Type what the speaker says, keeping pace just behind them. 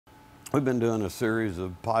We've been doing a series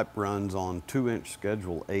of pipe runs on 2-inch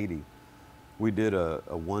schedule 80. We did a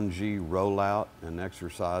 1G rollout, an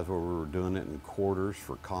exercise where we were doing it in quarters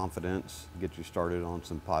for confidence, get you started on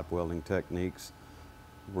some pipe welding techniques.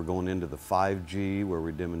 We're going into the 5G where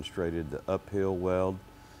we demonstrated the uphill weld.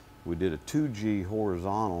 We did a 2G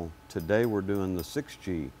horizontal. Today we're doing the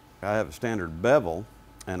 6G. I have a standard bevel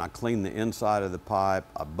and I cleaned the inside of the pipe,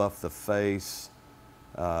 I buffed the face,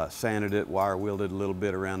 sanded it, wire welded a little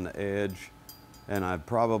bit around the edge, and I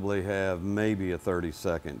probably have maybe a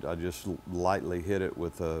 30-second. I just lightly hit it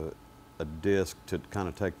with a disc to kind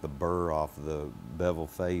of take the burr off the bevel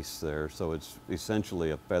face there, so it's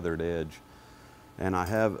essentially a feathered edge. And I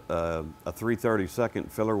have a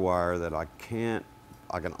 3/32 filler wire that I can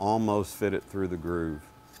almost fit it through the groove.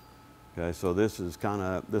 Okay, so this is kind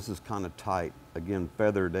of tight. Again,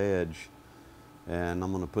 feathered edge, and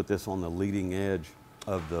I'm going to put this on the leading edge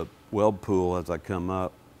of the weld pool as I come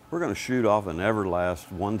up. We're going to shoot off an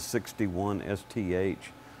Everlast 161 STH,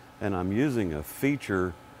 and I'm using a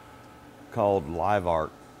feature called Live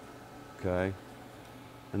Arc. Okay,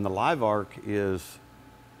 and the Live Arc is,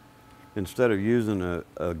 instead of using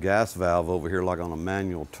a gas valve over here like on a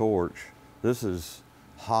manual torch, this is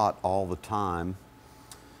hot all the time,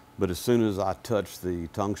 but as soon as I touch the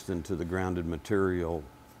tungsten to the grounded material,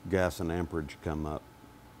 gas and amperage come up.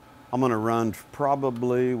 I'm going to run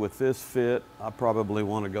probably with this fit, I probably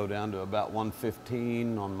want to go down to about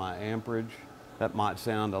 115 on my amperage. That might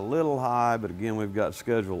sound a little high, but again, we've got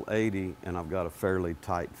schedule 80 and I've got a fairly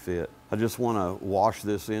tight fit. I just want to wash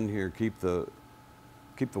this in here, keep the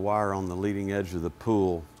wire on the leading edge of the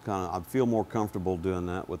pool. I feel more comfortable doing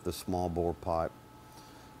that with the small bore pipe.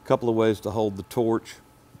 A couple of ways to hold the torch.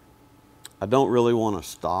 I don't really want to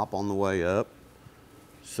stop on the way up,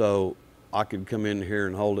 so I could come in here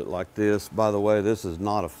and hold it like this. By the way, this is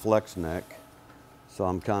not a flex neck, so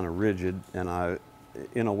I'm kind of rigid, and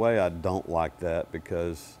in a way I don't like that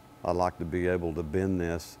because I like to be able to bend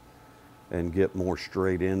this and get more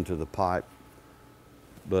straight into the pipe.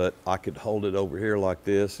 But I could hold it over here like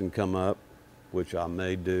this and come up, which I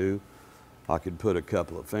may do. I could put a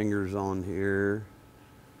couple of fingers on here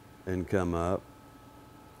and come up.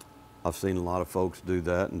 I've seen a lot of folks do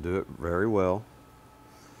that and do it very well.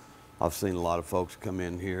 I've seen a lot of folks come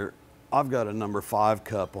in here. I've got a number 5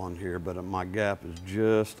 cup on here, but my gap is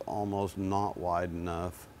just almost not wide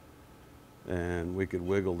enough, and we could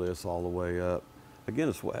wiggle this all the way up.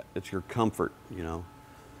 Again, it's your comfort, you know.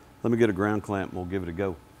 Let me get a ground clamp and we'll give it a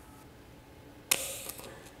go.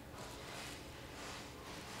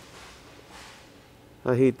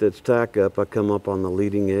 I heat this tack up, I come up on the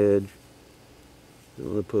leading edge. I'm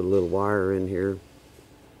going to put a little wire in here.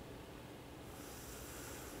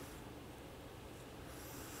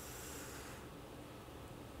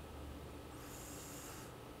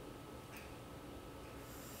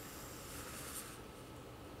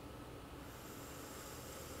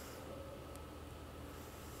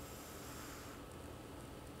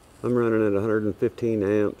 I'm running at 115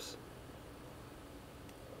 amps.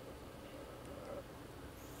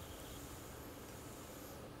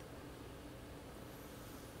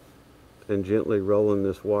 And gently rolling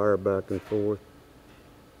this wire back and forth.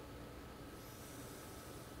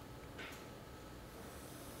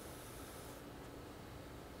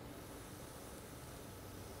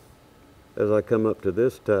 As I come up to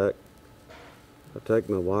this tack, I take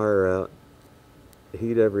my wire out,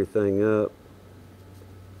 heat everything up,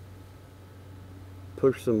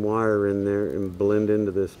 push some wire in there and blend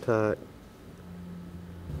into this tack,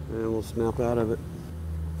 and we'll snap out of it.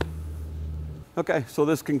 Okay, so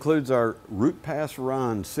this concludes our root pass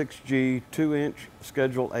run, 6G, 2-inch,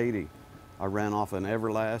 schedule 80. I ran off an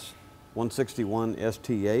Everlast 161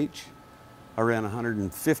 STH. I ran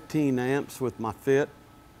 115 amps with my fit.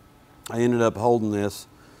 I ended up holding this.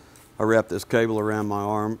 I wrapped this cable around my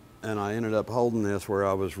arm, and I ended up holding this where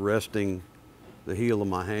I was resting the heel of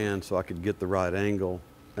my hand so I could get the right angle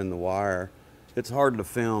and the wire. It's hard to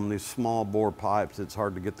film these small bore pipes. It's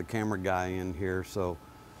hard to get the camera guy in here, so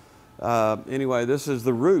anyway, this is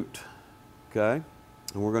the root, okay?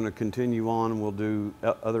 And we're going to continue on, and we'll do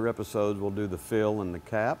other episodes. We'll do the fill and the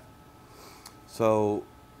cap. So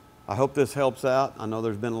I hope this helps out. I know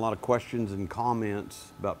there's been a lot of questions and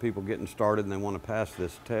comments about people getting started and they want to pass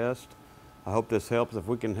this test. I hope this helps. If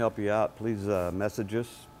we can help you out, please message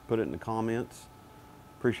us, put it in the comments.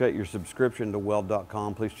 Appreciate your subscription to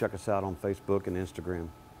Weld.com. Please check us out on Facebook and Instagram.